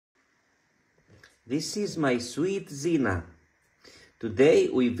This is my sweet Zena. Today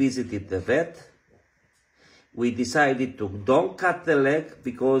we visited the vet. We decided to don't cut the leg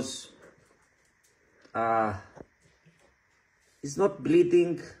because it's not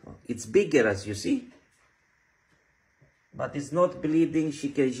bleeding. It's bigger, as you see, but it's not bleeding. She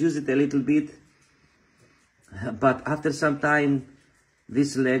can use it a little bit, but after some time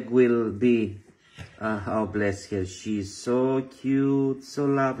this leg will be oh, bless her, she's so cute, so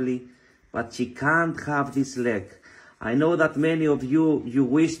lovely, but she can't have this leg. I know that many of you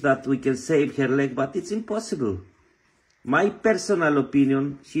wish that we can save her leg, but it's impossible. My personal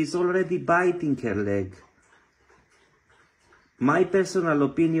opinion, she's already biting her leg. My personal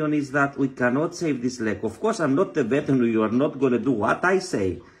opinion is that we cannot save this leg. Of course, I'm not the vet and you are not going to do what I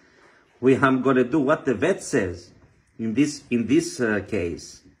say. I'm going to do what the vet says in this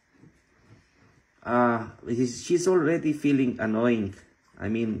case. She's already feeling annoying. I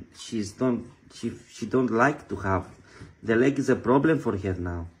mean, she don't like to have. The leg is a problem for her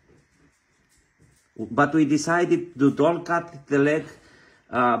now. But we decided to don't cut the leg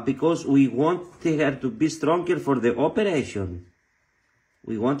because we want her to be stronger for the operation.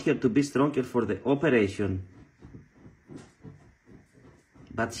 We want her to be stronger for the operation.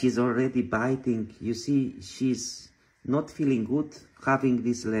 But she's already biting. You see, she's not feeling good having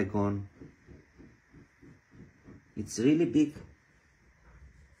this leg on. It's really big.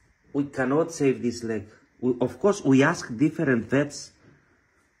 We cannot save this leg. Of course, we ask different vets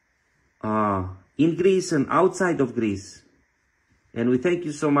in Greece and outside of Greece. And we thank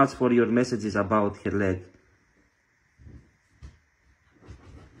you so much for your messages about her leg.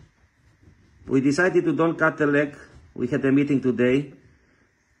 We decided to don't cut the leg. We had a meeting today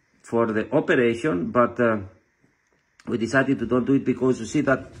for the operation, but we decided to don't do it because you see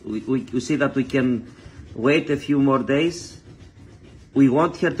that we see that we can wait a few more days. We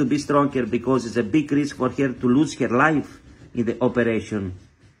want her to be stronger because it's a big risk for her to lose her life in the operation.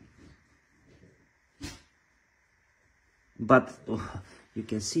 But you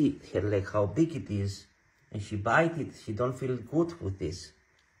can see her leg, how big it is, and she bites it. She don't feel good with this.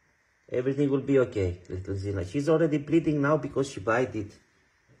 Everything will be okay, little Zena. She's already bleeding now because she bite it.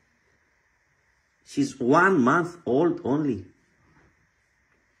 She's 1 month old only.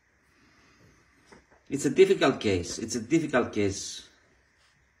 It's a difficult case. It's a difficult case.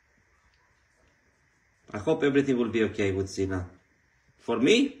 I hope everything will be okay with Zena. For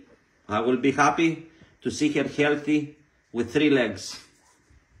me, I will be happy to see her healthy with 3 legs.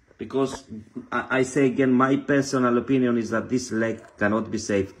 Because I say again, my personal opinion is that this leg cannot be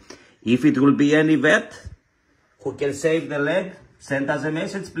saved. If it will be any vet who can save the leg, send us a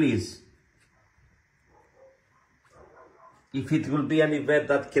message, please. If it will be any vet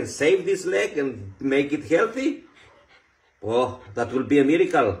that can save this leg and make it healthy, oh, that will be a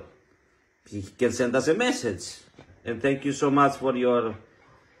miracle. He can send us a message. And thank you so much for your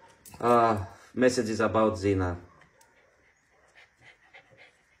messages about Zena.